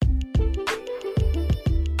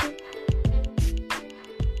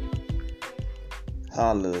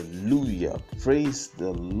Hallelujah. Praise the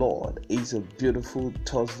Lord. It's a beautiful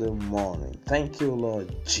Thursday morning. Thank you,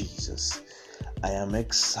 Lord Jesus. I am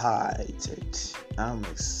excited.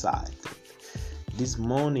 This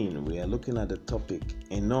morning we are looking at the topic,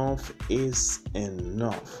 enough is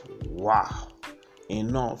enough. Wow.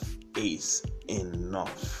 Enough is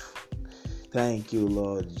enough. Thank you,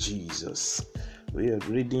 Lord Jesus. We are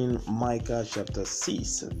reading Micah chapter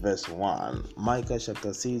 6 verse 1. Micah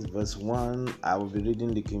chapter 6 verse 1. I will be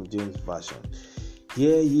reading the King James Version.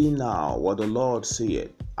 Hear ye now what the Lord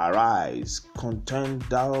saith. Arise, contend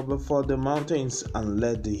thou before the mountains, and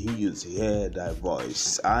let the hills hear thy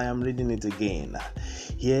voice. I am reading it again.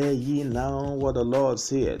 Hear ye now what the Lord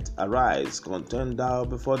saith. Arise, contend thou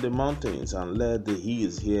before the mountains, and let the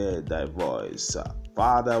hills hear thy voice.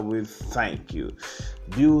 Father, we thank you.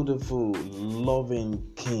 Beautiful, loving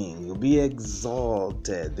King, be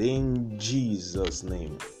exalted in Jesus'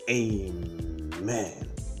 name. Amen.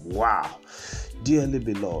 Wow. Dearly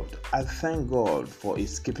beloved, I thank God for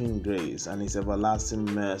His keeping grace and His everlasting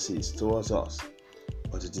mercies towards us.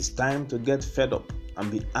 But it is time to get fed up and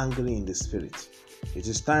be angry in the spirit. It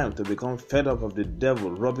is time to become fed up of the devil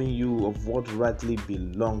robbing you of what rightly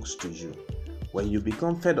belongs to you. When you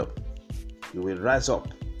become fed up, you will rise up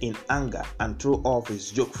in anger and throw off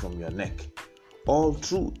his yoke from your neck. All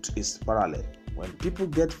truth is parallel. When people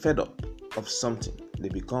get fed up of something, they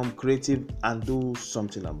become creative and do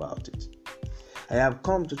something about it. I have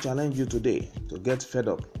come to challenge you today to get fed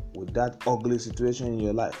up with that ugly situation in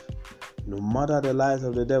your life. No matter the lies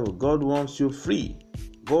of the devil, God wants you free.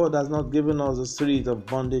 God has not given us the spirit of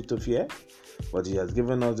bondage to fear, but He has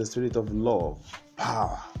given us the spirit of love,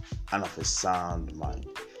 power, and of a sound mind.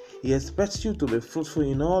 He expects you to be fruitful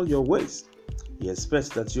in all your ways. He expects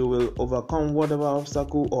that you will overcome whatever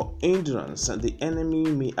obstacle or hindrance the enemy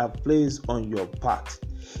may have placed on your path.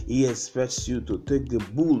 He expects you to take the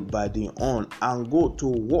bull by the horn and go to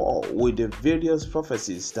war with the various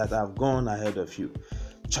prophecies that have gone ahead of you.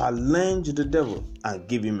 Challenge the devil and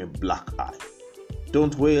give him a black eye.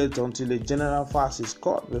 Don't wait until a general fast is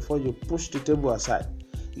called before you push the table aside.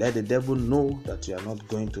 Let the devil know that you are not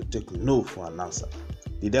going to take no for an answer.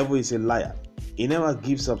 The devil is a liar. He never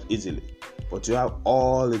gives up easily, but you have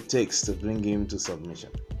all it takes to bring him to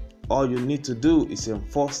submission. All you need to do is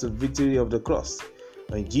enforce the victory of the cross.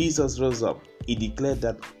 When Jesus rose up, He declared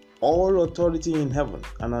that all authority in heaven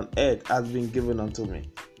and on earth has been given unto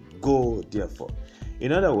me. Go therefore.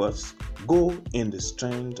 In other words, go in the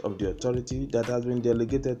strength of the authority that has been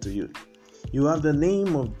delegated to you. You have the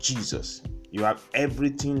name of Jesus. You have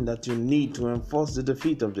everything that you need to enforce the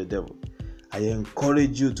defeat of the devil. I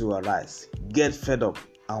encourage you to arise, get fed up,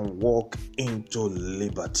 and walk into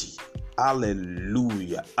liberty.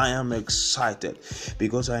 Hallelujah. I am excited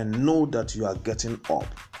because I know that you are getting up.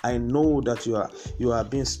 I know that you are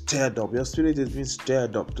being stirred up. Your spirit is being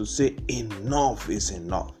stirred up to say enough is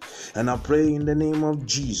enough. And I pray in the name of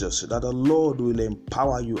Jesus that the Lord will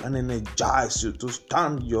empower you and energize you to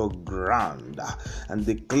stand your ground and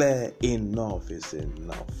declare enough is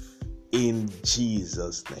enough. In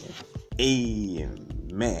Jesus' name.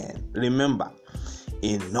 Amen. Remember,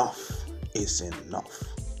 enough is enough.